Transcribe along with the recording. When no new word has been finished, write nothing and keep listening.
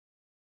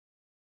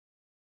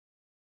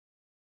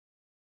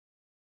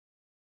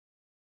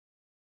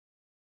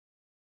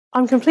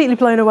I'm completely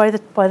blown away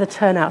by the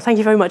turnout. Thank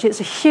you very much. It's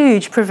a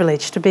huge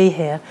privilege to be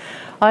here.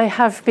 I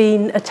have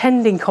been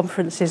attending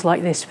conferences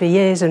like this for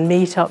years and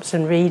meetups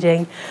and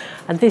reading,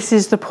 and this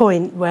is the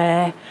point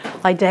where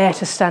I dare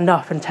to stand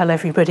up and tell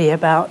everybody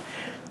about,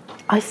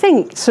 I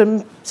think,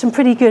 some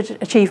pretty good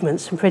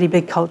achievements, some pretty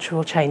big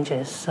cultural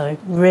changes. So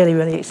really,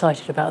 really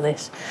excited about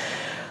this.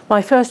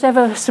 My first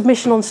ever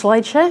submission on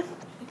SlideShare,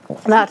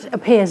 that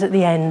appears at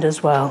the end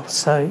as well,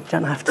 so you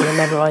don't have to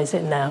memorise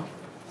it now.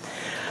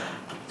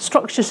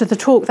 Structures of the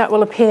talk, that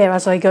will appear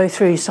as I go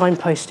through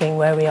signposting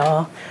where we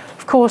are.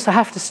 Of course, I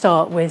have to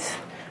start with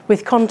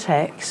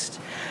context.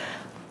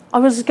 I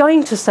was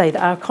going to say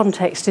that our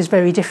context is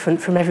very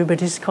different from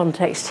everybody's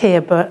context here,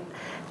 but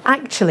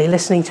actually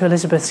listening to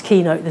Elizabeth's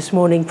keynote this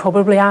morning,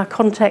 probably our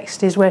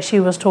context is where she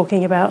was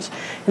talking about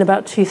in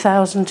about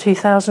 2000,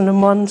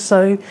 2001,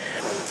 so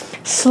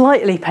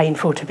slightly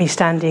painful to be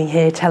standing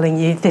here telling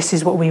you this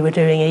is what we were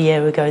doing a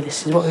year ago,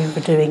 this is what we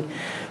were doing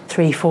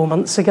 3-4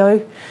 months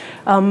ago.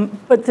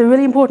 But the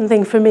really important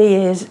thing for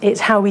me is it's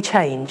how we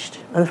changed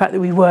and the fact that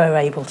we were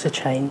able to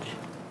change.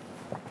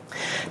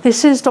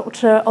 This is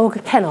Dr. Olga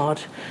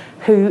Kennard,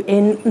 who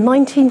in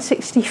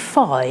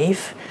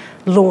 1965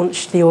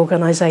 launched the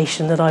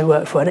organisation that I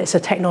work for, and it's a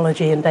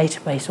technology and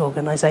database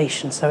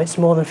organisation, so it's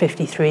more than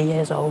 53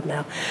 years old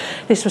now.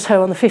 This was her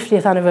on the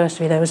 50th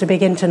anniversary. There was a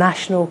big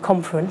international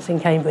conference in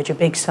Cambridge, a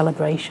big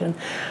celebration.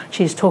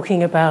 She's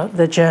talking about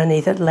the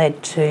journey that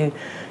led to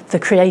the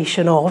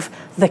creation of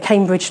the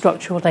Cambridge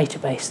Structural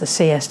Database, the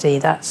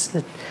CSD. That's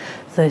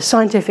the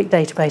scientific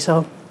database.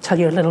 I'll tell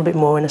you a little bit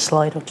more in a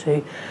slide or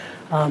two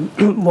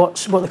what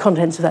the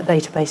contents of that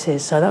database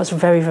is. So that was a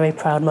very, very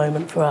proud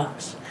moment for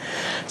us.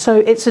 So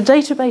it's a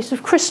database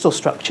of crystal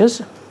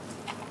structures,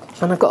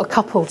 and I've got a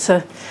couple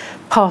to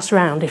pass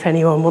around if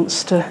anyone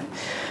wants to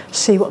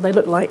see what they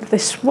look like.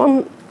 This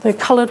one, the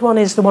coloured one,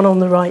 is the one on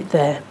the right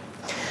there.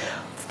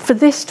 For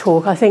this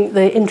talk, I think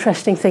the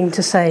interesting thing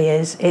to say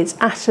is it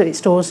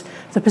stores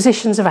the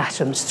positions of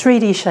atoms,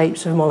 3D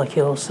shapes of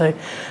molecules. So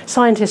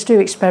scientists do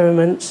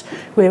experiments.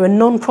 We're a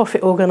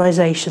non-profit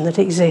organisation that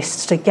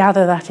exists to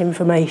gather that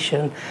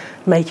information,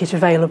 make it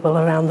available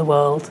around the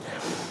world.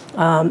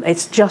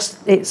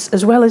 It's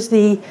as well as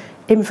the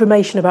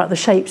information about the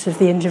shapes of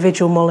the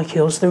individual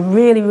molecules, the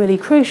really, really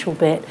crucial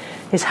bit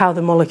is how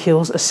the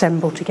molecules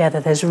assemble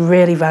together. There's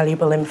really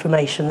valuable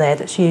information there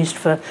that's used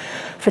for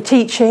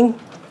teaching,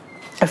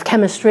 of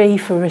chemistry,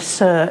 for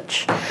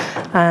research,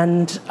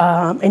 and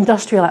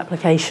industrial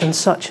applications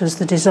such as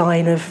the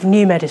design of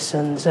new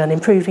medicines and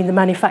improving the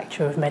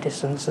manufacture of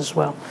medicines as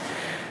well.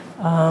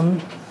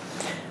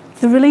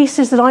 The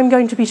releases that I'm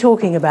going to be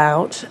talking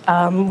about,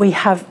 we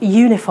have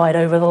unified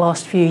over the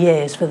last few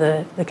years for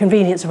the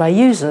convenience of our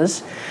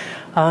users,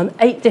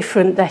 8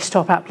 different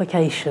desktop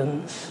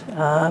applications,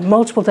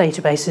 multiple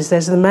databases.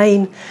 There's the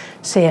main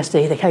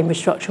CSD, the Cambridge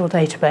Structural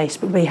Database,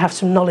 but we have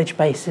some knowledge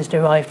bases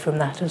derived from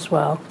that as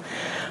well.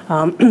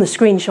 The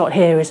screenshot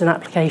here is an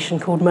application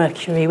called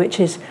Mercury,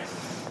 which is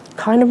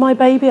kind of my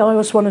baby. I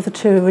was one of the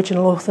 2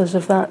 original authors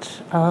of that,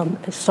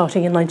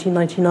 starting in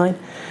 1999.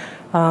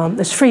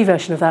 There's a free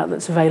version of that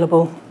that's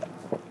available.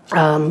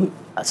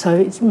 So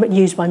it's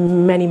used by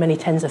many, many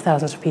tens of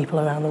thousands of people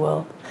around the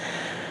world.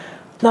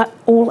 That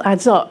all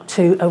adds up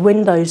to a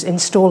Windows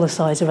installer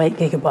size of 8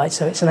 gigabytes.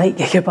 So it's an 8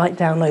 gigabyte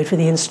download for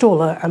the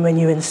installer, and when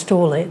you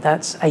install it,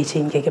 that's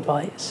 18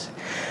 gigabytes.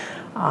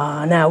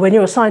 Now, when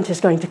you're a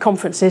scientist going to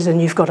conferences and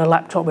you've got a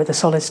laptop with a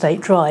solid-state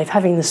drive,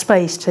 having the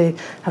space to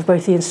have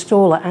both the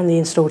installer and the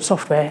installed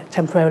software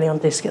temporarily on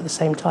disk at the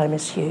same time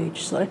is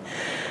huge. So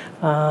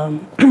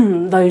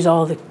those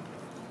are the...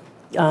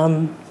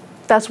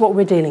 that's what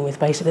we're dealing with,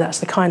 basically. That's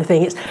the kind of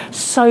thing. It's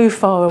so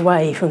far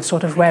away from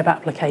sort of web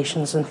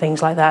applications and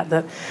things like that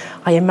that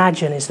I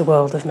imagine is the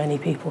world of many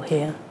people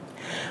here.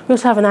 We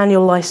also have an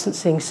annual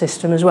licensing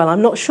system as well.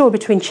 I'm not sure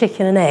between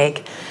chicken and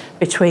egg,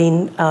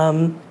 between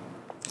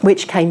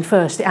which came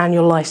first, the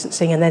annual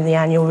licensing and then the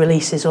annual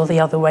releases, or the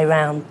other way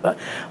around. But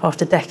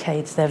after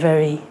decades, they're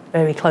very,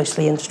 very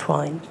closely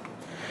intertwined.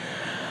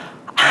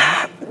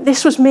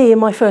 This was me in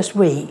my first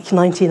week,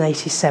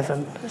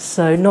 1987.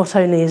 So not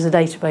only is the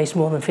database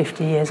more than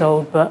 50 years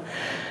old, but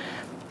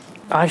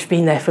I've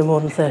been there for more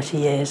than 30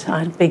 years. I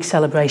had a big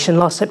celebration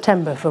last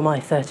September for my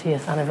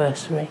 30th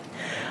anniversary.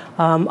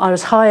 I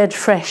was hired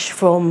fresh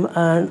from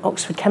an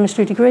Oxford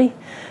chemistry degree,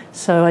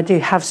 so I do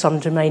have some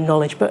domain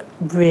knowledge, but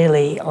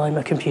really I'm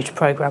a computer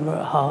programmer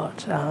at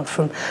heart.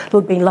 From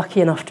being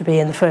lucky enough to be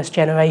in the first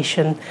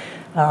generation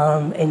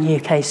in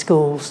UK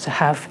schools, to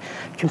have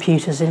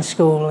computers in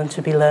school and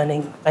to be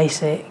learning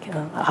basic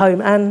at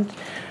home and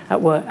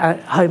at work,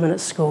 at home and at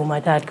school. My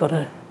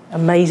dad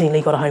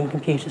amazingly got a home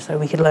computer so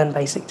we could learn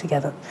basic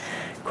together.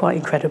 Quite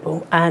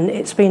incredible. And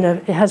it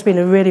has been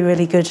a really,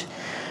 really good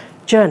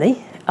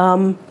journey.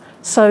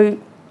 So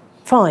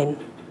fine,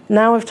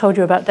 now I've told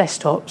you about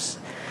desktops.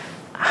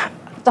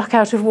 Duck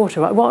out of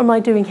water, right? What am I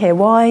doing here?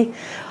 Why,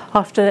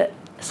 after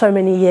so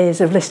many years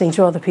of listening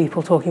to other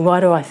people talking, why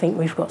do I think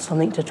we've got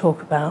something to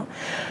talk about?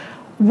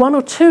 One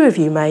or two of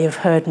you may have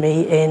heard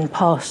me in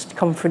past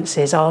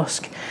conferences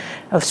ask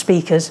of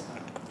speakers.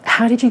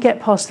 How did you get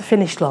past the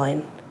finish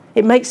line?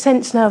 It makes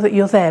sense now that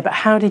you're there, but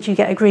how did you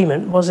get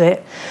agreement? Was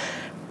it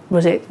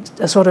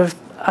a sort of,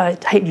 I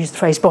hate to use the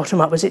phrase bottom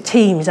up, was it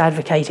teams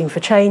advocating for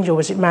change, or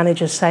was it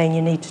managers saying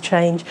you need to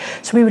change?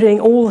 So we were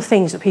doing all the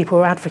things that people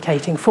were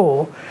advocating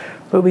for,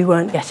 but we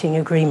weren't getting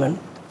agreement.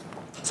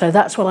 So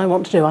that's what I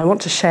want to do. I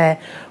want to share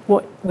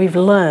what we've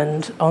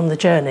learned on the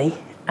journey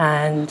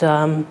and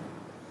how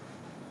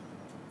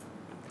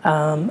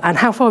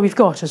far we've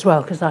got as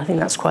well, because I think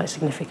that's quite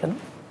significant.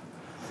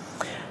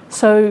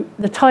 So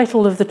the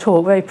title of the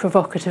talk, very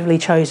provocatively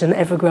chosen,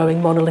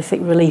 Ever-Growing Monolithic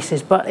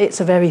Releases, but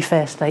it's a very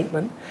fair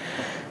statement.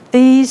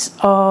 These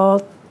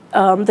are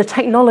the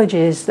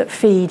technologies that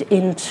feed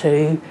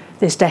into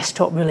this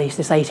desktop release,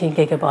 this 18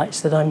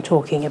 gigabytes that I'm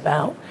talking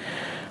about.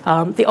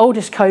 The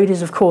oldest code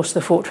is, of course,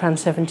 the Fortran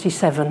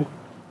 77.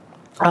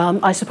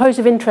 I suppose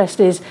of interest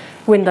is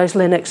Windows,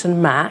 Linux,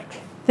 and Mac.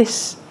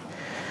 This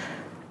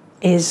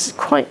is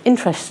quite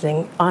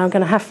interesting. I'm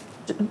going to have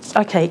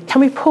okay, can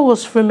we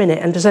pause for a minute,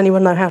 and does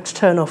anyone know how to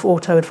turn off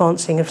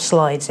auto-advancing of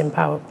slides in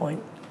PowerPoint?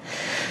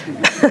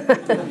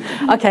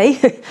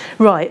 Okay,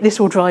 right, this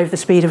will drive the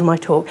speed of my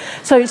talk.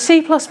 So C++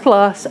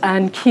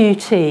 and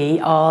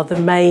Qt are the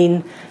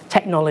main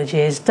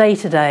technologies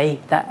day-to-day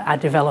that our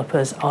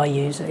developers are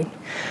using.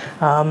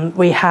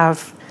 We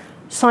have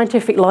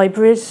scientific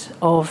libraries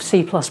of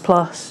C++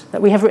 that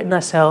we have written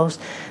ourselves.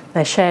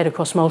 They're shared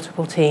across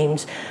multiple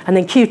teams. And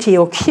then Qt,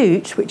 or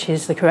Qt, which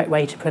is the correct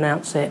way to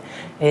pronounce it,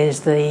 is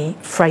the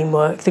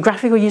framework, the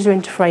graphical user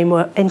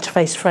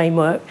interface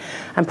framework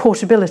and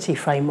portability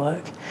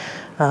framework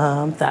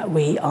that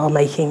we are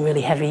making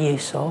really heavy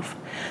use of.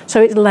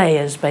 So it's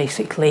layers,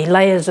 basically,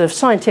 layers of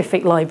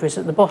scientific libraries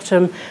at the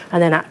bottom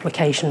and then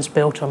applications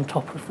built on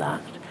top of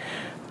that.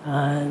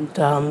 And much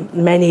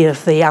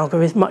of the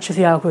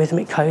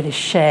algorithmic code is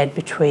shared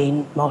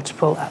between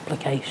multiple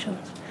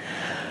applications.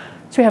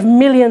 So we have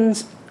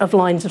millions of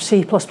lines of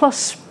C++,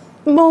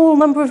 small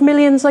number of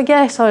millions, I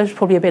guess. I was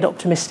probably a bit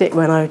optimistic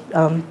when I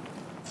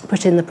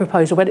put in the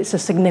proposal, but it's a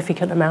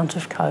significant amount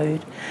of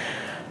code.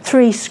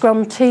 3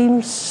 Scrum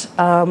teams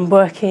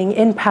working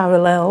in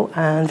parallel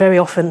and very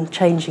often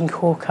changing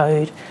core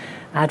code,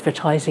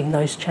 advertising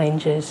those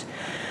changes.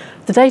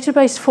 The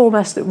database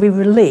format that we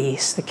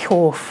released, the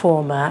core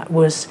format,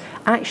 was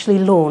actually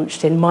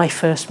launched in my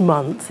first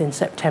month in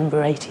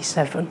September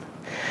 '87.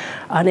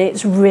 And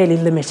it's really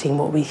limiting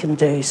what we can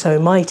do. So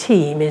my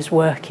team is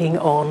working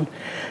on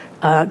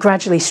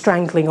gradually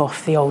strangling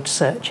off the old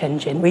search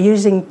engine. We're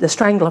using the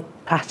strangler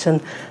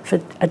pattern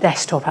for a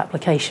desktop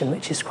application,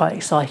 which is quite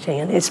exciting,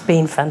 and it's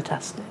been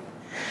fantastic.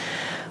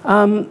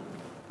 I'm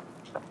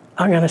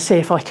going to see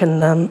if I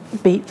can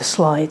beat the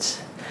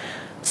slides.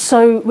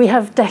 So we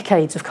have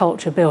decades of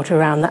culture built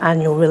around the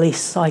annual release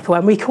cycle,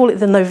 and we call it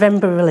the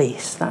November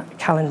release. That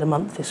calendar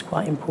month is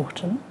quite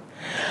important.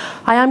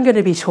 I am going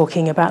to be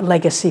talking about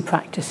legacy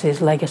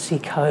practices, legacy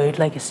code,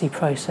 legacy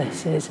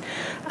processes,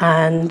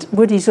 and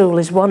Woody Zuhl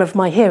is one of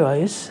my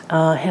heroes. He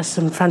has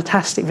some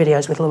fantastic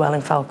videos with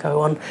Llewellyn Falco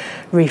on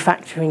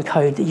refactoring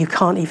code that you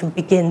can't even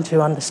begin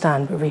to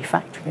understand, but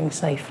refactoring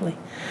safely.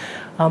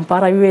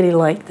 But I really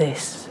like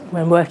this.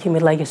 When working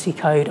with legacy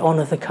code,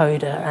 honour the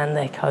coder and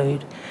their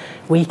code.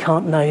 We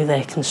can't know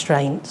their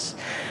constraints.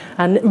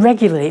 And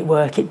regularly at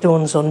work, it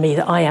dawns on me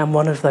that I am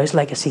one of those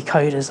legacy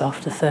coders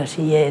after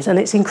 30 years. And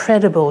it's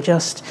incredible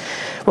just,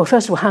 well,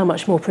 first of all, how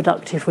much more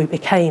productive we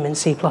became in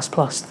C++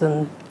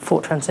 than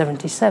Fortran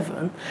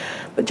 77,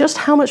 but just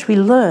how much we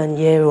learn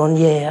year on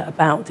year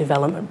about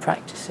development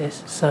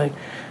practices. So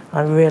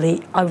I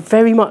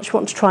very much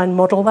want to try and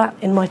model that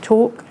in my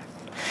talk.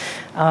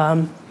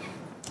 But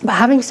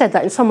having said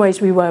that, in some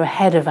ways we were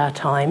ahead of our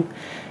time.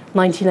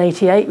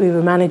 1988, we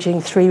were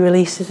managing 3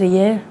 releases a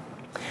year.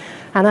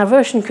 And our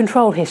version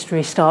control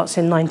history starts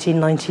in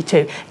 1992.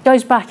 It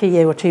goes back a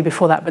year or two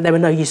before that, but there were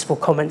no useful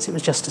comments. It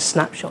was just a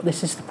snapshot.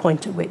 This is the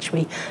point at which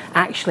we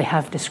actually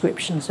have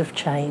descriptions of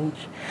change.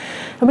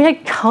 And we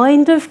had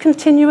kind of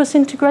continuous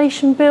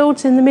integration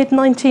builds in the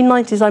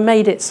mid-1990s. I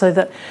made it so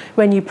that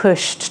when you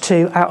pushed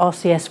to our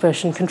RCS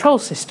version control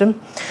system,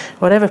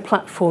 whatever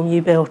platform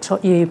you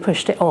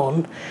pushed it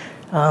on,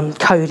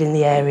 code in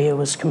the area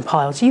was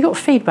compiled. So you got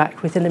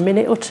feedback within a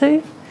minute or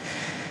two.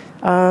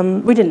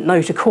 We didn't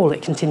know to call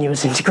it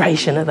continuous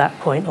integration at that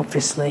point,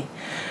 obviously.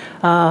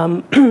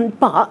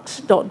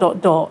 But,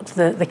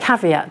 the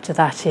caveat to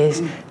that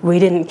is we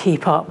didn't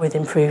keep up with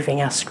improving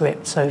our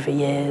scripts over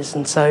years,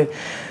 and so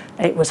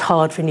it was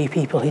hard for new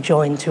people who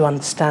joined to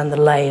understand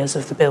the layers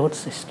of the build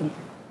system.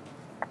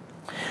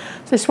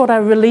 So this is what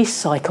our release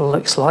cycle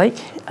looks like.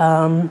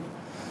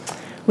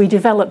 We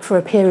develop for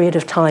a period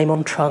of time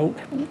on trunk,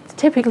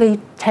 typically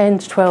 10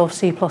 to 12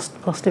 C++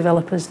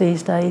 developers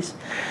these days.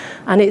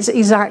 And it's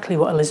exactly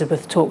what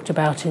Elizabeth talked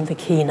about in the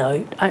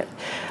keynote.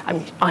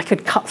 I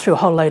could cut through a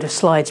whole load of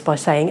slides by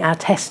saying our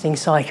testing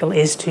cycle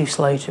is too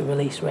slow to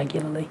release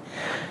regularly.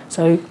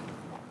 So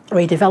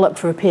We developed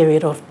for a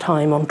period of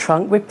time on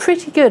trunk. We're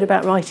pretty good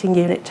about writing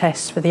unit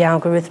tests for the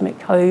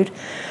algorithmic code.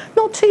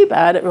 Not too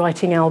bad at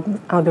writing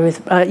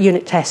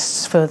unit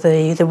tests for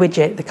the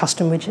widget, the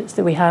custom widgets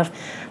that we have,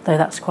 though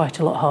that's quite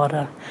a lot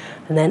harder.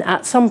 And then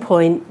at some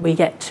point we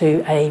get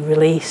to a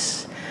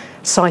release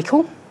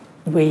cycle.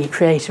 We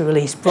create a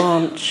release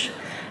branch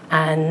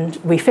and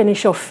we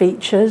finish off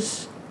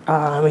features.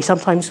 We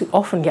sometimes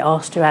often get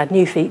asked to add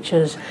new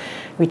features.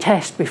 We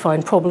test, we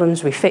find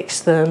problems, we fix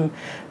them.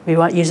 We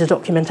write user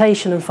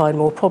documentation and find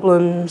more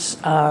problems.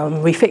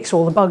 We fix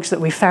all the bugs that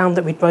we found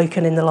that we'd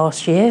broken in the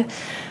last year.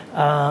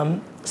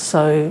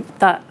 So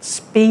that's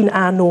been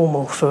our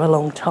normal for a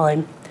long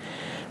time.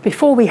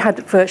 Before we had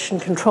version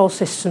control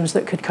systems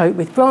that could cope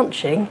with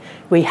branching,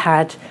 we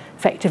had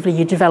effectively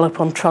you develop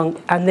on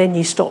trunk and then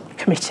you stop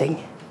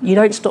committing. You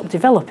don't stop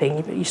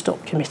developing, but you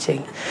stop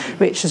committing,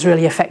 which has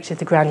really affected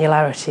the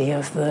granularity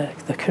of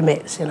the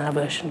commits in our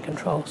version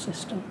control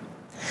system.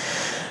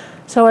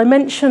 So I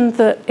mentioned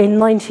that in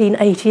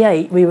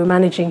 1988 we were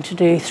managing to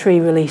do 3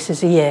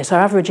 releases a year, so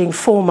averaging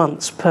 4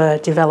 months per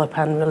develop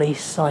and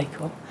release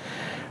cycle.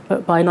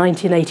 But by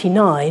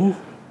 1989,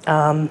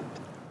 that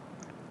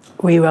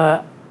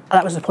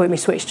was the point we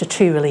switched to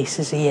 2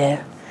 releases a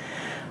year.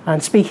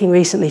 And speaking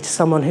recently to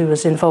someone who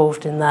was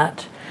involved in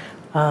that,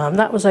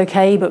 that was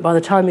okay, but by the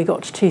time we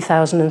got to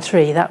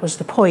 2003, that was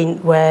the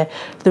point where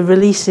the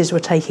releases were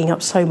taking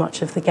up so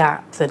much of the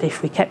gap that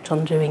if we kept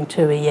on doing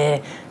 2 a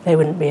year, there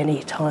wouldn't be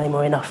any time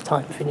or enough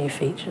time for new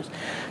features.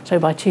 So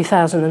by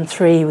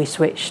 2003, we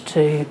switched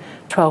to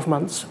 12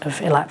 months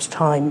of elapsed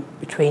time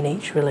between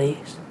each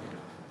release.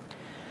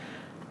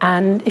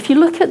 And if you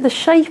look at the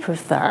shape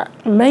of that,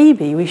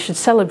 maybe we should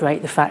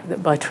celebrate the fact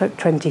that by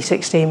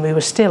 2016 we were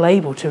still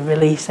able to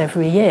release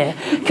every year.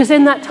 Because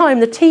in that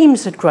time the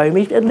teams had grown,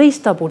 we at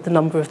least doubled the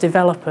number of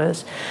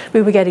developers.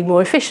 We were getting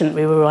more efficient,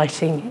 we were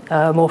writing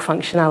more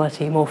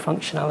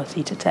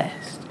functionality to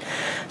test.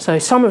 So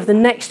some of the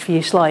next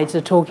few slides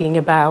are talking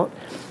about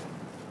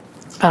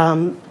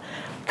kind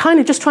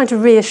of just trying to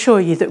reassure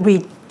you that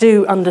we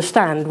do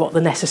understand what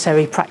the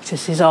necessary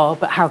practices are,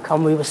 but how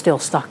come we were still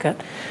stuck at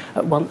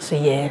once a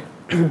year.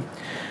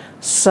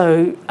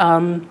 So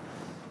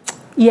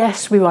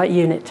yes, we write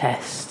unit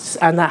tests,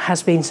 and that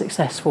has been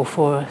successful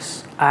for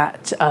us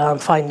at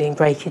finding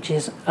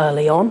breakages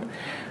early on,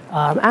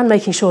 and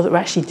making sure that we're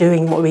actually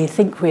doing what we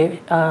think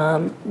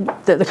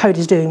that the code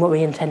is doing what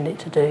we intend it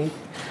to do.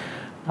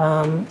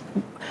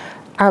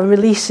 Our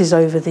releases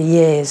over the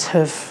years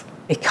have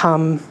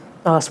become,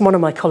 one of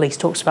my colleagues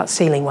talks about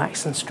sealing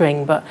wax and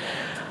string, but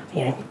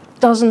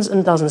dozens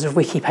and dozens of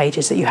wiki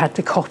pages that you had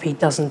to copy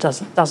dozens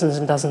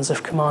and dozens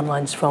of command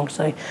lines from.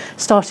 So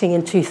starting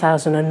in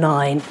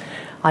 2009,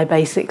 I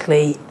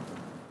basically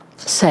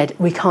said,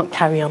 we can't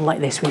carry on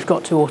like this. We've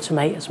got to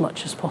automate as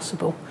much as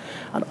possible.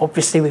 And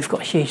obviously we've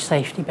got huge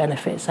safety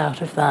benefits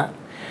out of that.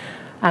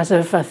 As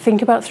of, I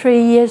think about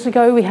 3 years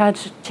ago, we had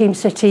Team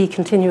City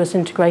continuous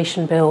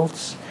integration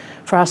builds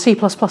for our C++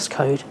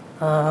 code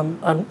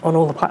on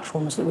all the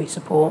platforms that we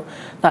support.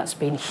 That's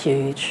been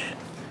huge.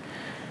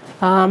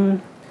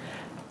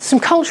 Some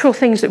cultural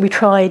things that we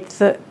tried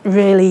that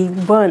really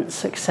weren't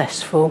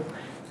successful.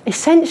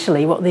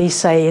 Essentially what these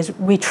say is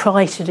we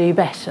try to do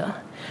better.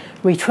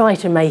 We try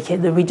to make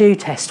it that we do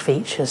test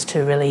features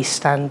to release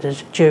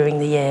standard during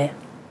the year.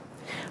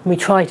 We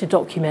try to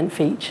document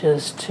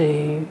features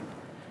to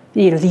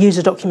the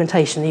user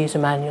documentation, the user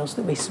manuals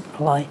that we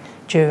supply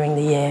during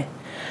the year.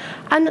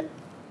 And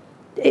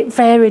it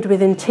varied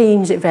within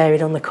teams, it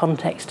varied on the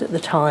context at the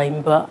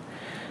time, but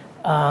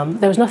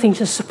there was nothing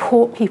to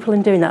support people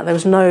in doing that.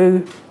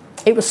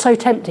 It was so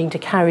tempting to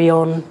carry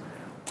on,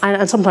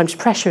 and sometimes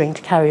pressuring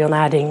to carry on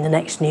adding the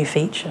next new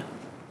feature.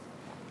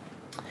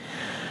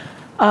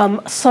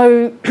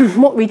 So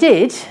what we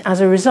did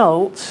as a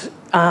result,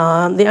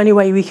 the only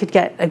way we could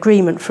get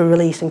agreement for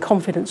release and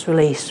confidence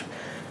release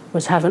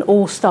was have an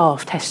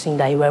all-staff testing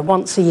day where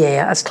once a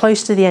year, as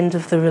close to the end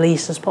of the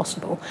release as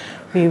possible,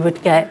 we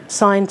would get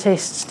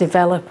scientists,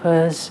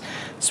 developers,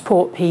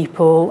 support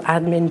people,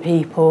 admin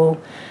people,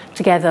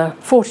 together,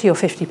 40 or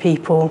 50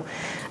 people,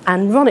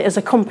 and run it as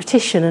a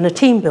competition and a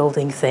team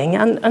building thing.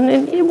 And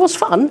it was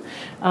fun.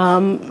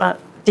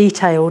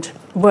 Detailed,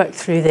 work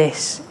through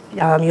this.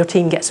 Your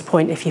team gets a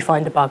point if you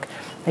find a bug,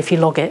 if you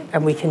log it,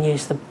 and we can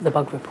use the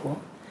bug report.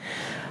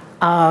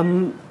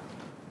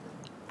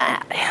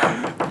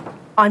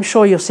 I'm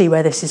sure you'll see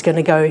where this is going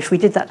to go. If we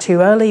did that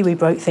too early, we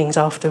broke things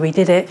after we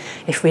did it.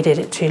 If we did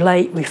it too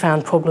late, we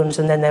found problems,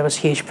 and then there was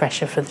huge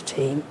pressure for the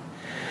team.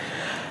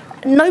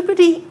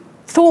 Nobody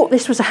thought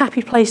this was a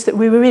happy place that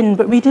we were in,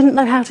 but we didn't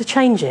know how to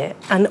change it.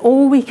 And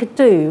all we could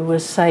do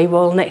was say,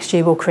 well, next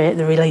year we'll create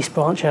the release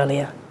branch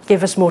earlier.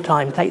 Give us more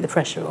time, take the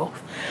pressure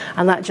off.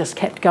 And that just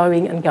kept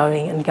going and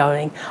going and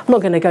going. I'm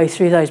not going to go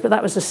through those, but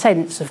that was a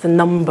sense of the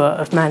number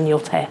of manual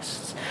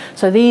tests.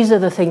 So these are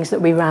the things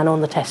that we ran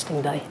on the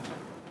testing day.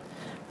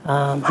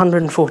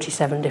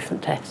 147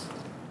 different tests,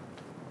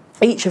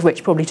 each of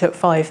which probably took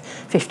 5,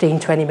 15,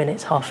 20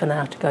 minutes, half an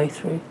hour to go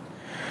through.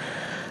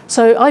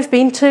 So I've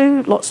been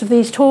to lots of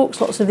these talks,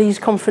 lots of these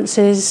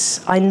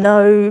conferences. I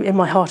know in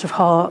my heart of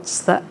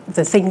hearts that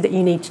the thing that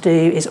you need to do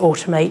is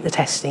automate the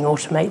testing,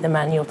 automate the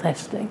manual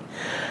testing.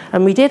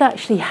 And we did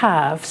actually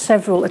have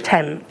several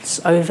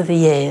attempts over the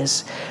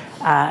years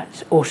at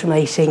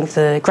automating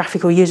the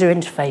graphical user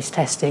interface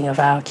testing of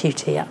our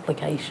Qt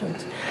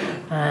applications.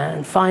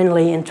 And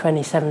finally, in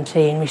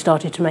 2017, we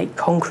started to make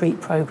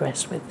concrete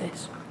progress with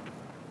this.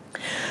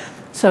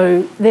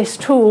 So this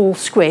tool,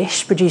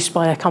 Squish, produced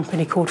by a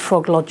company called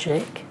Frog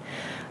Logic,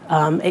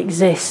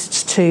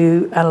 exists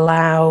to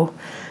allow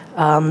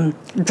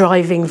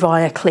driving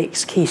via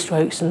clicks,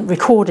 keystrokes, and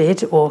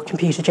recorded or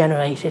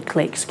computer-generated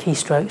clicks,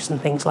 keystrokes, and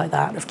things like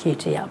that of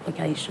Qt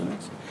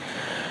applications.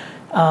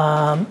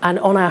 And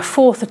on our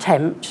fourth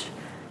attempt,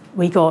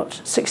 we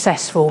got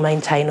successful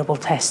maintainable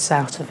tests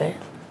out of it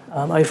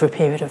over a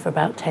period of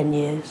about 10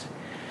 years.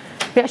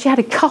 We actually had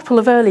a couple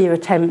of earlier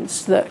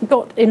attempts that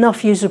got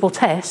enough usable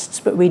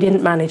tests, but we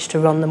didn't manage to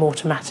run them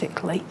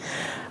automatically.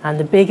 And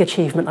the big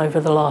achievement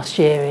over the last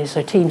year is,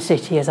 so Team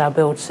City is our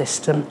build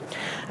system,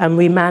 and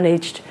we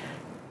managed,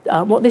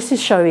 what this is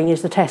showing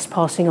is the test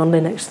passing on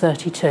Linux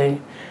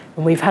 32,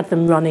 and we've had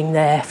them running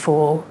there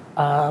for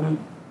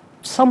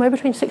somewhere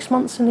between 6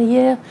 months and a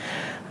year.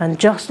 And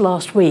just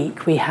last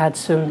week, we had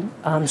some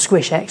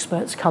Squish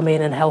experts come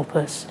in and help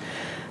us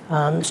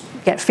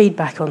get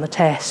feedback on the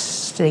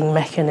testing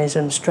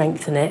mechanism,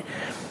 strengthen it,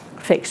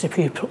 fix a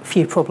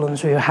few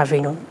problems we were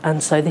having.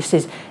 And so this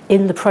is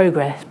in the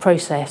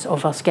process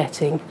of us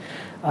getting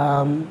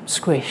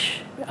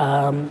Squish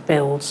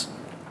builds.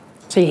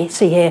 So you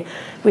see here,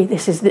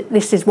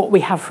 this is what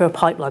we have for a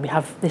pipeline.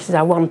 This is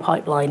our one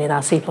pipeline in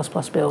our C++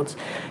 builds,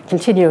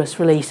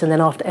 continuous release, and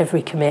then after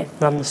every commit,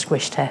 run the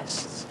Squish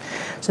tests.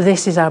 So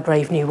this is our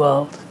brave new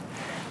world.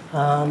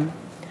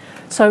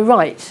 So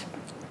right.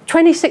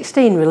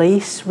 2016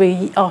 release,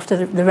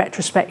 after the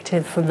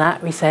retrospective from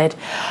that, we said,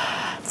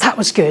 that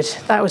was good,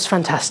 that was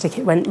fantastic,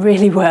 it went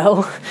really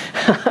well.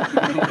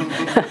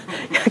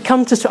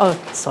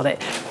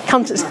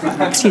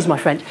 Excuse my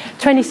French.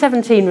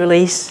 2017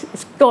 release,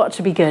 it's got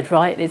to be good,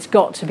 right? It's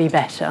got to be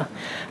better.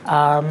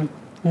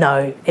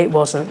 No, it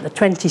wasn't. The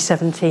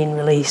 2017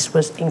 release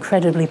was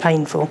incredibly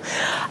painful.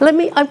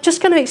 I'm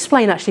just going to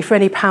explain actually for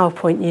any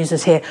PowerPoint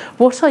users here,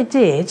 what I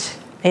did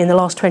in the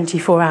last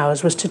 24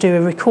 hours was to do a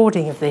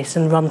recording of this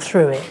and run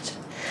through it.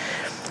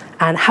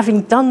 And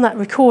having done that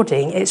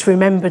recording, it's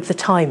remembered the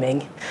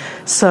timing.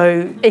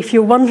 So if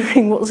you're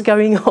wondering what's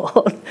going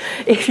on,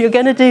 if you're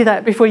going to do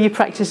that before you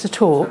practice a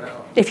talk,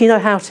 if you know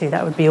how to,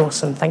 that would be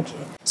awesome. Thank you.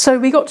 So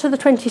we got to the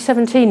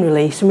 2017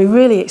 release, and we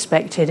really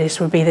expected this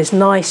would be this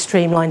nice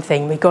streamlined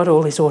thing. We got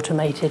all this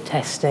automated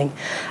testing,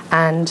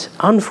 and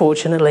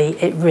unfortunately,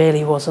 it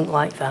really wasn't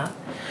like that.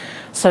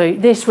 So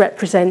this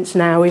represents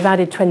now, we've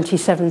added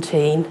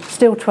 2017,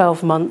 still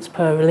 12 months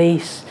per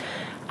release,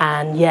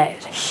 and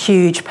yet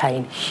huge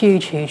pain,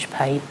 huge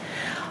pain.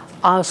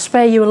 I'll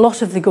spare you a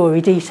lot of the gory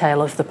detail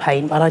of the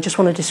pain, but I just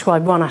want to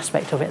describe one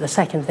aspect of it. The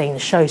second thing, the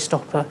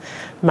showstopper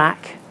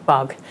Mac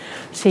bug.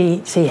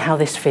 See how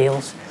this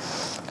feels.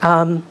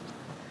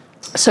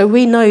 So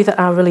we know that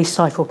our release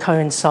cycle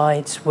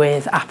coincides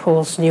with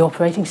Apple's new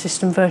operating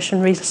system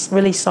version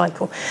release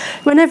cycle.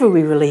 Whenever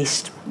we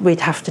released,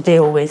 we'd have to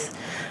deal with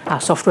our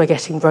software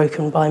getting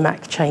broken by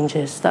Mac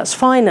changes. That's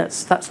fine,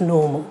 that's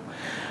normal.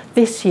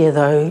 This year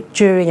though,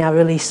 during our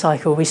release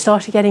cycle, we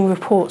started getting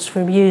reports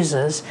from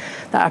users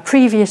that our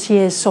previous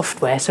year's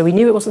software, so we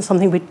knew it wasn't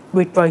something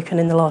we'd broken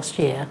in the last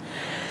year,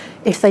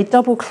 if they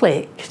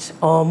double-clicked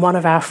on one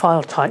of our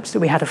file types, that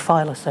we had a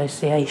file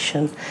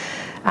association,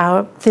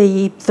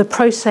 the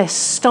process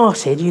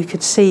started. You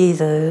could see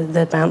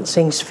the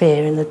bouncing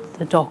sphere in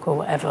the dock or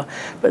whatever,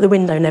 but the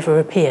window never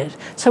appeared.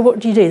 So what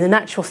do? The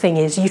natural thing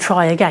is you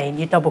try again,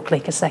 you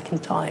double-click a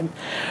second time.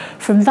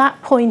 From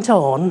that point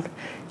on,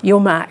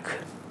 your Mac,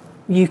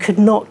 you could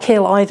not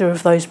kill either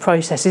of those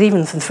processes.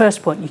 Even from the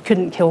first point, you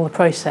couldn't kill the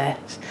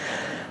process.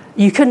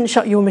 You couldn't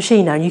shut your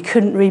machine down, you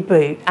couldn't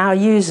reboot. Our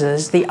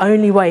users, the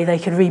only way they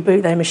could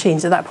reboot their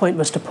machines at that point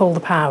was to pull the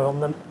power on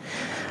them.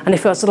 And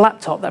if it was a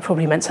laptop, that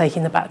probably meant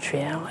taking the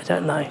battery out, I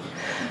don't know.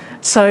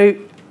 So,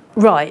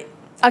 right,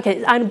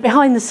 okay, and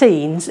behind the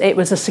scenes, it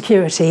was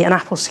an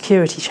Apple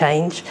security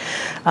change.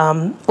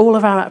 All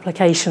of our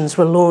applications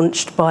were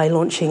launched by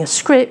launching a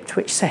script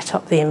which set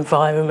up the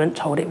environment,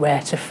 told it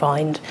where to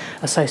find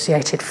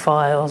associated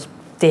files,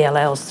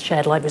 DLLs,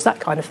 shared libraries, that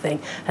kind of thing,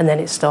 and then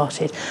it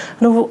started.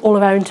 And all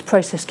of our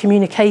inter-process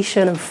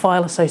communication and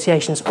file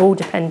associations all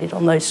depended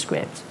on those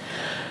scripts.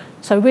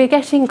 So we're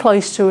getting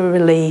close to a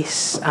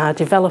release. Our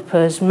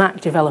developers,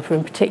 Mac developer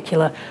in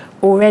particular,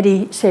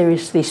 already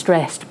seriously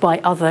stressed by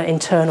other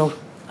internal,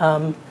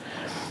 a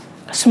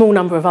small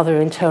number of other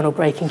internal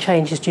breaking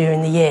changes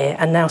during the year,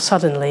 and now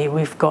suddenly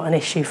we've got an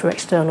issue for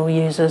external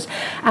users.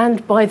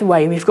 And by the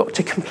way, we've got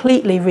to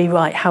completely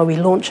rewrite how we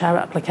launch our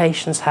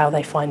applications, how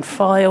they find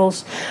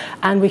files,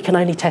 and we can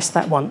only test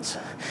that once.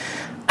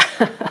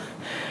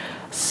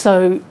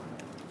 So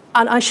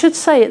And I should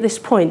say at this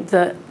point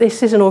that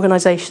this is an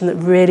organisation that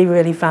really,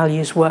 really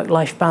values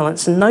work-life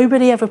balance, and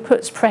nobody ever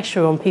puts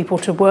pressure on people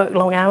to work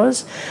long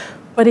hours.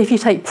 But if you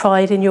take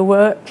pride in your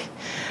work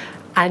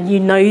and you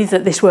know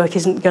that this work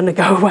isn't going to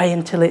go away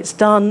until it's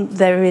done,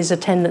 there is a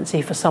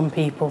tendency for some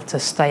people to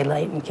stay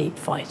late and keep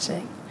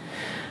fighting.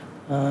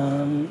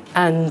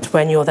 And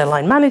when you're their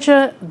line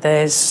manager,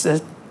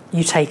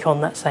 you take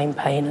on that same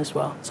pain as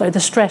well. So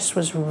the stress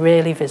was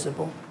really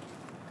visible.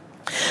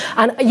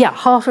 And yeah,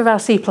 half of our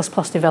C++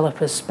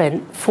 developers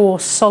spent 4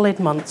 solid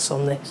months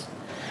on this,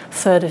 a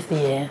third of the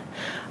year.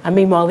 And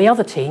meanwhile, the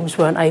other teams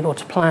weren't able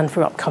to plan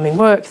for upcoming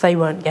work. They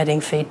weren't getting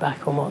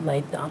feedback on what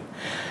they'd done.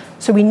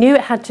 So we knew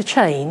it had to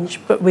change,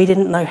 but we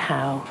didn't know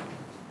how.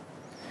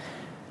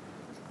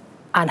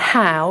 And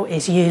how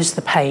is use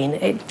the pain.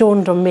 It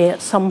dawned on me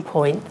at some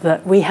point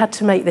that we had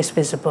to make this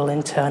visible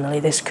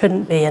internally. This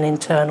couldn't be an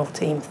internal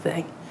team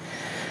thing.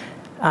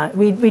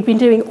 We'd been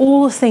doing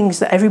all the things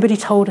that everybody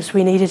told us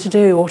we needed to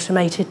do,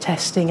 automated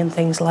testing and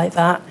things like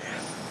that.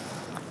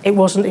 It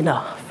wasn't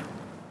enough.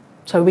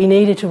 So we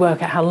needed to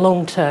work out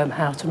long-term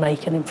how to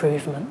make an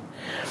improvement.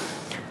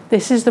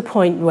 This is the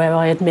point where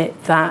I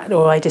admit that,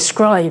 or I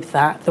describe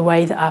that, the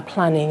way that our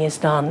planning is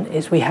done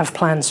is we have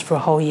plans for a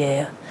whole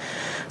year.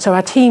 So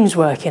our teams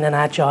work in an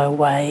agile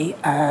way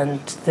and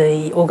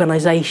the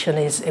organisation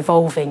is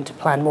evolving to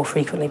plan more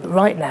frequently. But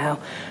right now,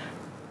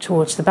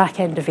 towards the back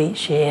end of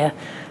each year,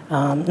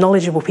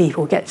 knowledgeable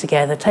people get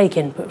together, take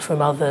input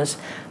from others,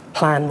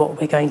 plan what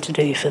we're going to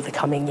do for the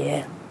coming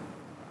year.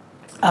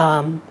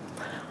 And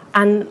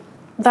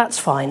that's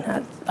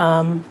fine.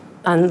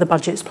 And the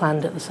budget's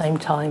planned at the same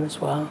time as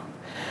well.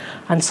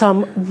 And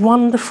some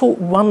wonderful,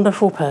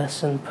 wonderful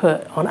person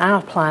put on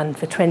our plan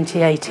for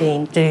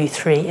 2018, do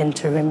 3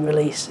 interim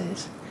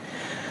releases.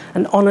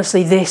 And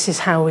honestly, this is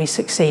how we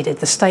succeeded.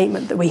 The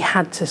statement that we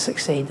had to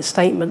succeed, the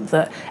statement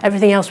that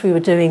everything else we were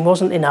doing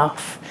wasn't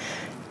enough.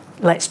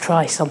 Let's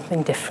try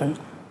something different.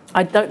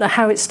 I don't know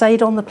how it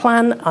stayed on the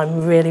plan.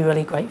 I'm really,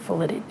 really grateful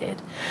that it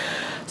did.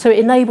 So it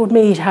enabled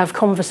me to have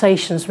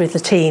conversations with the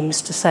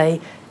teams to say,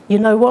 you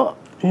know what,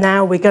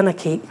 now we're going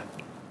to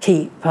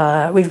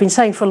we've been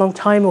saying for a long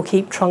time we'll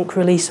keep trunk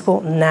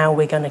releasable, now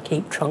we're going to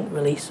keep trunk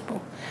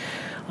releasable.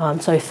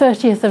 So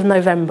 30th of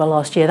November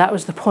last year, that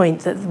was the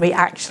point that we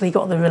actually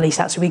got the release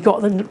out. So we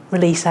got the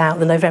release out,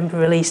 the November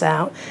release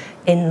out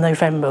in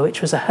November,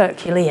 which was a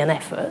Herculean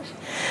effort.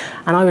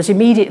 And I was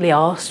immediately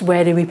asked,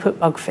 where do we put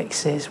bug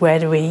fixes? Where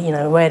do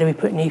we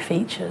put new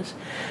features?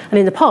 And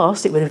in the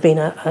past, it would have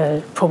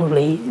been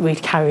probably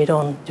we'd carried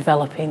on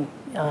developing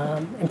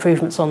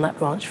improvements on that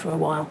branch for a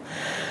while.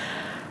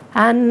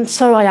 And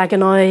so I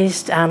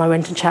agonised and I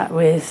went and chat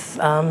with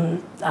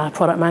our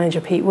product manager,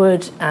 Pete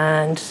Wood,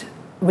 and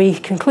we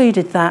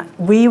concluded that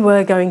we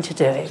were going to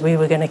do it. We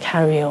were going to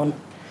carry on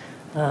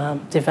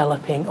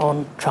developing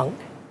on trunk.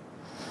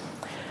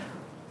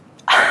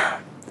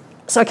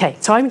 So, okay,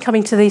 so I've been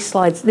coming to these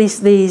slides,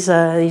 these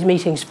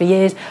meetings for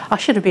years. I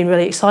should have been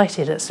really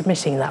excited at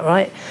submitting that,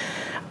 right?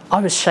 I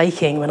was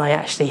shaking when I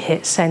actually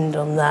hit send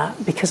on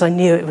that because I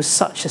knew it was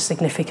such a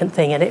significant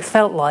thing, and it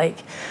felt like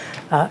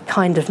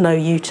kind of no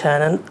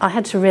U-turn. And I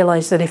had to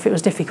realise that if it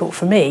was difficult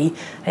for me,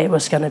 it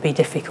was going to be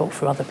difficult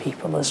for other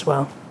people as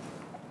well.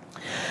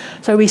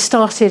 So we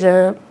started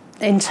an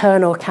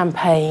internal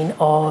campaign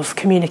of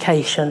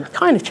communication,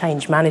 kind of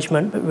change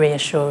management, but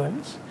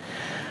reassurance.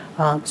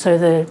 So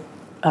the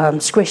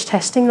squish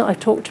testing that I've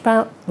talked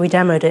about, we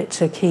demoed it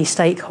to key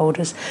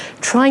stakeholders,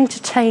 trying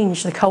to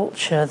change the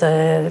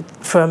culture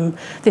from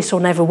this will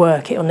never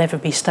work, it will never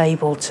be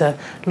stable, to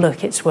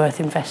look, it's worth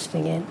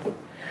investing in.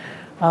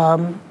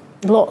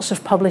 Lots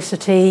of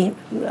publicity,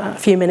 a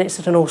few minutes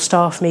at an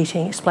all-staff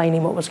meeting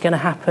explaining what was going to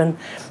happen,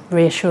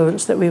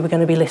 reassurance that we were going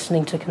to be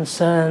listening to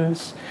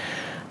concerns.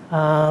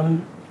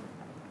 I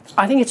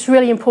think it's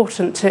really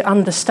important to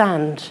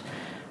understand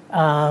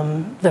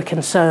the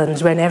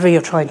concerns whenever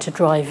you're trying to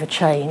drive a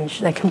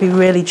change. There can be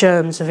really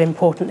germs of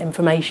important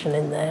information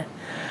in there.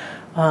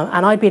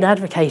 And I'd been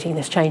advocating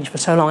this change for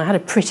so long, I had a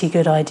pretty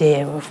good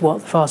idea of what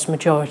the vast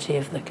majority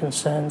of the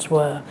concerns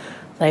were.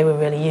 They were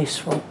really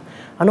useful.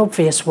 An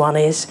obvious one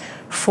is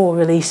 4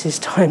 releases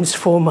times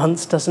 4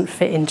 months doesn't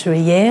fit into a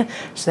year.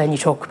 So then you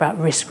talk about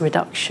risk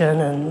reduction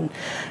and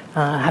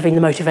having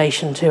the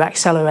motivation to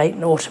accelerate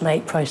and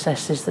automate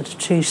processes that are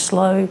too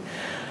slow.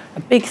 A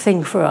big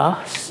thing for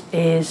us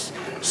is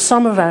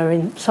some of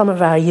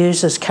our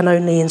users can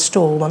only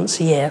install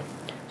once a year.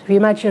 So if you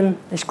imagine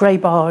this grey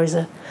bar is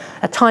a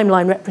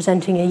timeline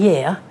representing a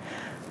year,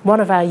 one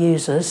of our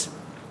users,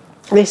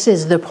 this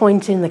is the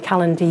point in the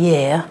calendar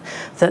year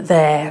that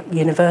their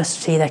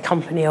university, their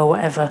company or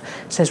whatever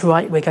says,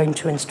 right, we're going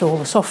to install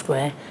the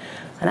software,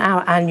 and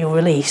our annual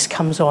release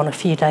comes on a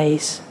few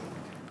days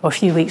or a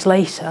few weeks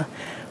later.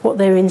 What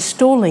they're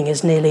installing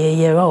is nearly a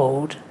year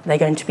old. They're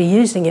going to be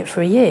using it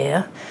for a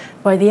year.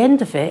 By the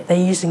end of it, they're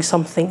using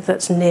something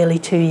that's nearly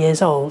 2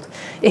 years old,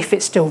 if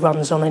it still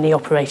runs on any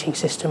operating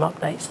system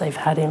updates they've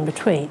had in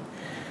between.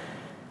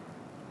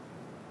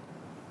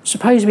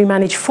 Suppose we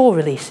manage 4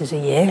 releases a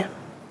year,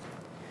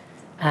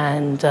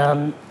 And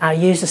our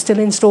users still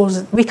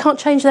installs. We can't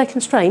change their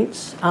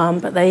constraints,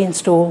 but they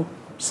install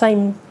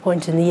same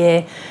point in the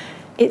year.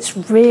 It's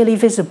really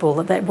visible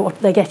that what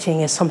they're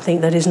getting is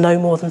something that is no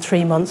more than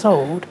 3 months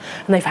old,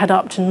 and they've had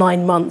up to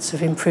 9 months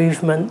of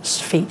improvements,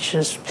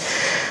 features,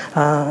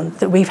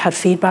 that we've had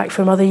feedback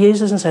from other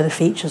users, and so the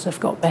features have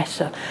got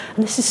better.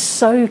 And this is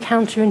so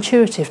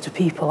counterintuitive to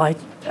people,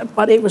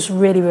 but it was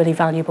really, really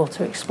valuable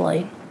to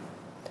explain.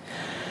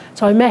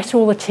 So I met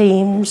all the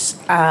teams,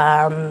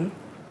 a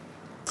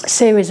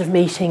series of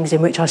meetings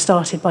in which I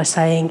started by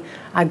saying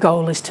our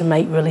goal is to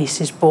make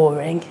releases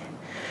boring,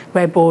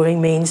 where boring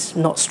means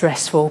not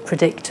stressful,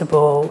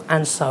 predictable,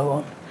 and so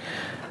on.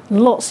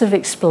 Lots of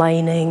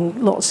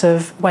explaining, lots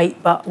of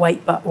wait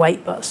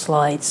but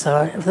slides.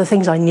 So the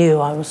things I knew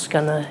I was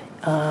going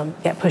to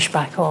get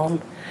pushback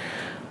on.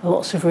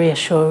 Lots of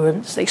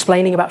reassurance,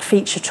 explaining about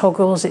feature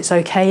toggles. It's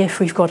okay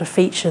if we've got a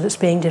feature that's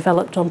being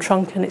developed on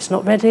trunk and it's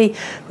not ready.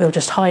 We'll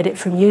just hide it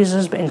from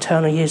users, but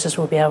internal users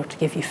will be able to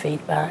give you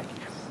feedback.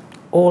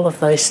 All of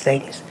those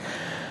things.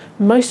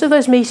 Most of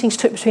those meetings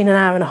took between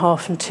 1.5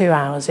 hours and 2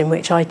 hours, in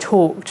which I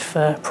talked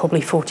for probably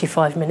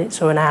 45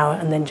 minutes or an hour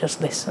and then just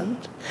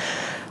listened,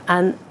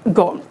 and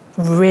got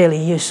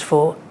really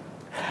useful.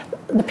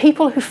 The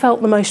people who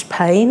felt the most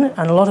pain,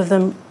 and a lot of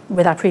them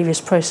with our previous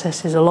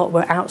processes, a lot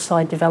were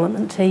outside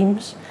development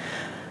teams.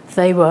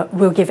 They were,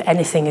 we'll give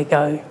anything a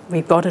go.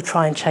 We've got to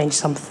try and change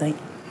something.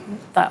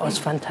 That was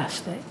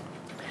fantastic.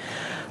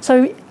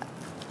 So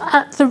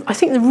I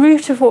think the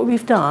root of what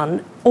we've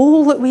done,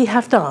 all that we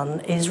have done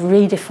is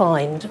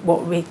redefined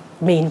what we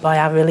mean by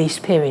our release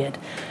period.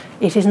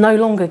 It is no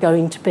longer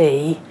going to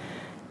be,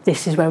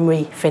 this is when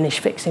we finish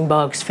fixing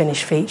bugs,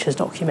 finish features,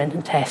 document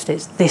and test.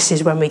 It's this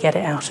is when we get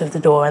it out of the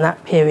door, and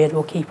that period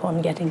will keep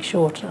on getting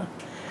shorter.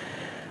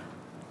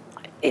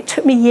 It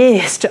took me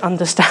years to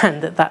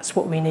understand that that's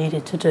what we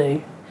needed to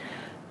do.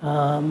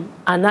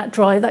 And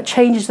that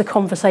changes the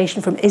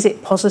conversation from is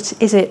it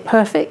positive, is it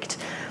perfect,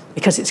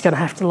 because it's going to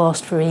have to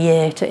last for a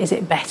year, to is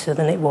it better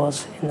than it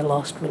was in the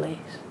last release.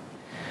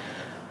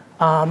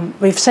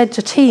 We've said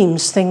to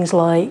teams things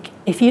like,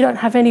 if you don't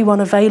have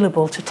anyone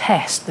available to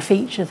test the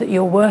feature that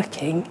you're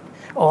working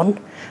on,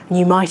 and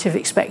you might have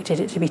expected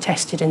it to be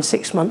tested in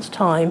 6 months'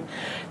 time,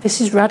 this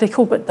is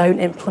radical, but don't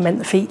implement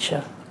the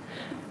feature.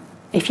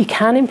 If you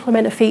can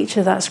implement a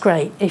feature, that's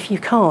great. If you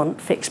can't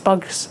fix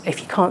bugs,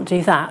 if you can't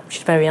do that, which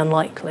is very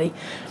unlikely,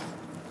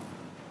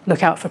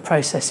 look out for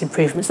process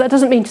improvements. That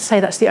doesn't mean to say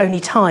that's the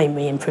only time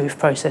we improve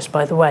process,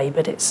 by the way,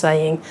 but it's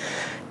saying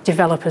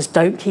developers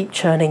don't keep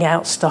churning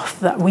out stuff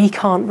that we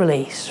can't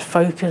release.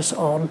 Focus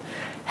on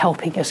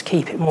helping us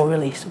keep it more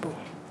releasable.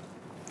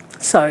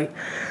 So,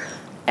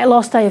 at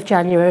last day of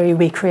January,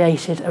 we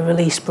created a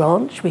release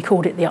branch. We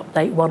called it the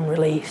Update 1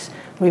 release.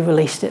 We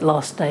released it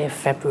last day of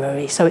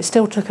February. So it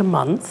still took a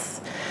month,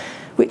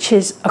 which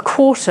is a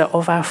quarter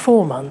of our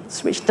 4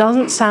 months, which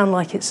doesn't sound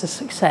like it's a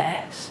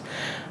success.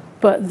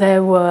 But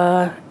there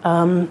were,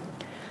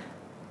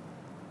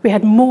 we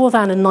had more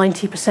than a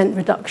 90%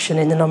 reduction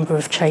in the number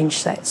of change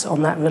sets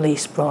on that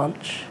release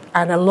branch.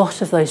 And a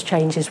lot of those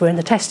changes were in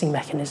the testing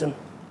mechanism.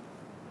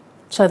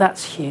 So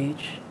that's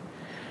huge.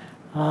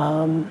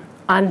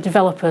 And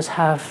developers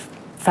have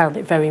found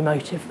it very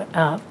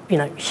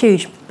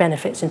huge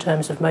benefits in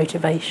terms of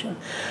motivation.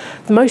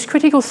 The most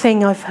critical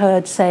thing I've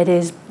heard said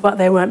is, but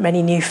there weren't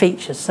many new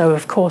features, so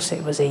of course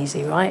it was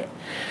easy, right?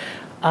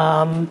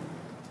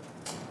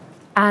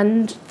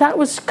 And that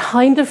was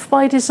kind of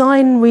by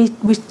design.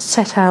 We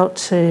set out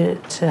to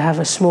have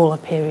a smaller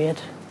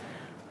period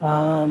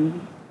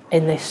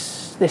in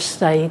this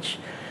stage.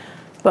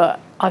 But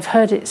I've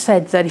heard it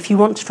said that if you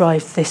want to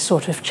drive this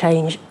sort of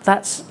change,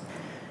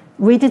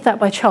 we did that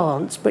by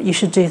chance, but you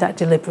should do that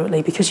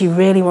deliberately, because you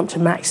really want to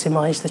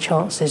maximise the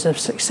chances of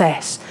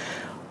success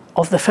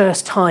of the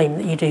first time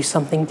that you do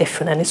something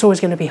different. And it's always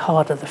going to be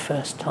harder the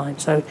first time.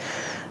 So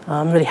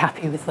I'm really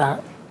happy with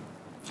that.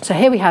 So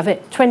here we have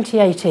it,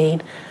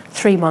 2018,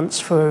 3 months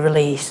for a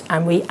release,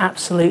 and we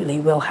absolutely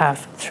will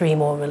have 3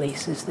 more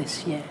releases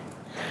this year.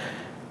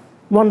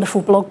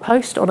 Wonderful blog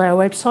post on our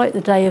website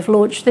the day of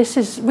launch.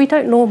 We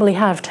don't normally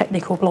have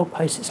technical blog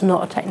posts. It's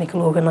not a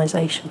technical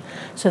organisation.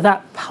 So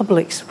that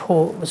public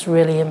support was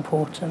really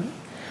important.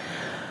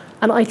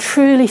 And I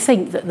truly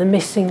think that the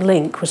missing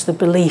link was the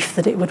belief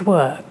that it would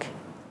work.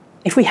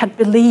 If we had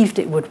believed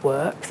it would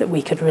work, that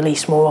we could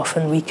release more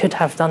often, we could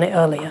have done it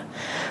earlier.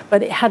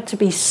 But it had to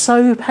be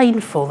so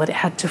painful that it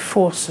had to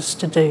force us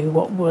to do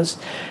what was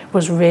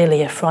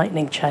really a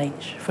frightening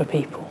change for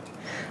people.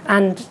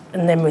 And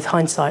then with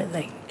hindsight,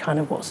 they kind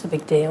of, what's the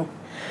big deal?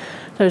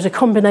 So it was a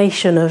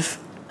combination of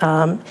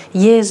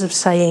years of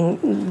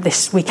saying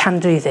this, we can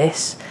do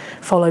this,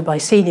 followed by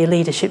senior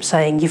leadership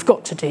saying you've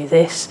got to do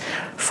this,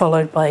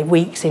 followed by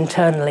weeks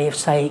internally of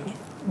saying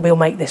we'll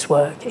make this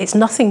work. It's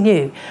nothing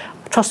new.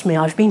 Trust me,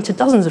 I've been to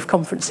dozens of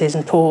conferences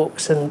and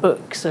talks and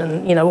books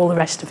and all the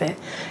rest of it.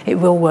 It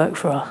will work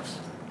for us.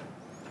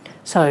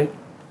 So,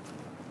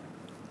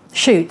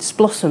 shoots,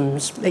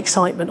 blossoms,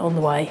 excitement on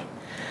the way.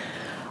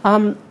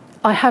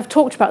 I have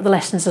talked about the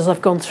lessons as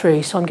I've gone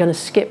through, so I'm going to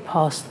skip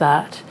past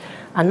that.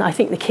 And I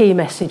think the key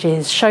message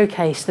is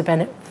showcase the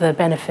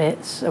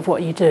benefits of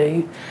what you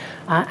do,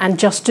 and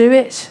just do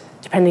it,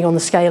 depending on the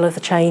scale of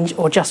the change,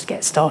 or just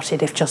get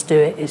started if just do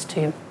it is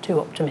too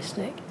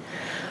optimistic.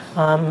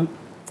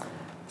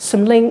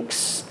 Some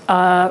links.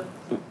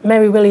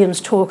 Mary Williams'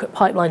 talk at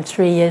Pipeline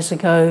 3 years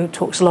ago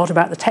talks a lot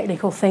about the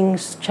technical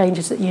things,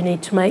 changes that you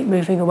need to make,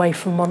 moving away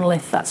from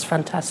monolith. That's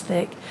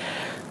fantastic.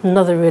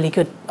 Another really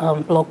good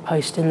blog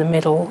post in the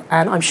middle,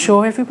 and I'm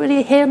sure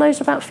everybody here knows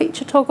about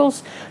feature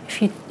toggles.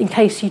 In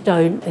case you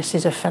don't, this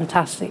is a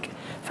fantastic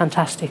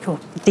or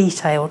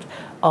detailed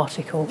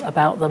article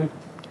about them.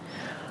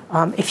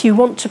 If you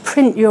want to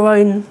print your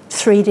own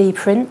 3D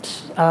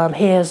print,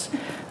 here's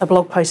a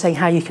blog post saying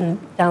how you can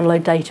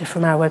download data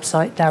from our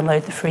website,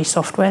 download the free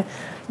software,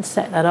 and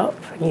set that up,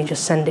 and you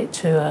just send it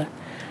to a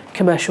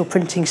commercial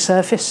printing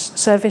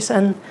service,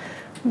 and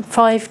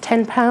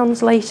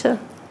 £5–10 later,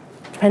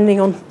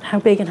 depending on how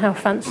big and how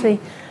fancy,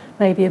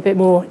 maybe a bit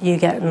more, you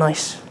get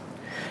nice.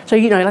 So,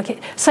 you know,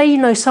 say you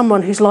know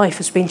someone whose life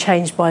has been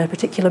changed by a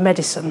particular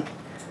medicine,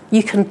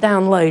 you can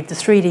download the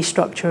 3D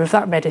structure of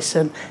that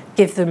medicine,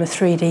 give them a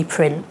 3D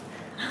print,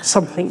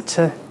 something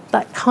to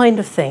that kind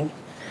of thing.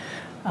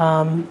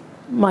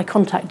 My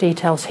contact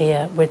details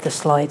here with the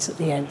slides at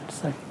the end.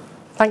 So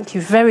thank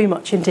you very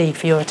much indeed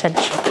for your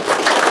attention.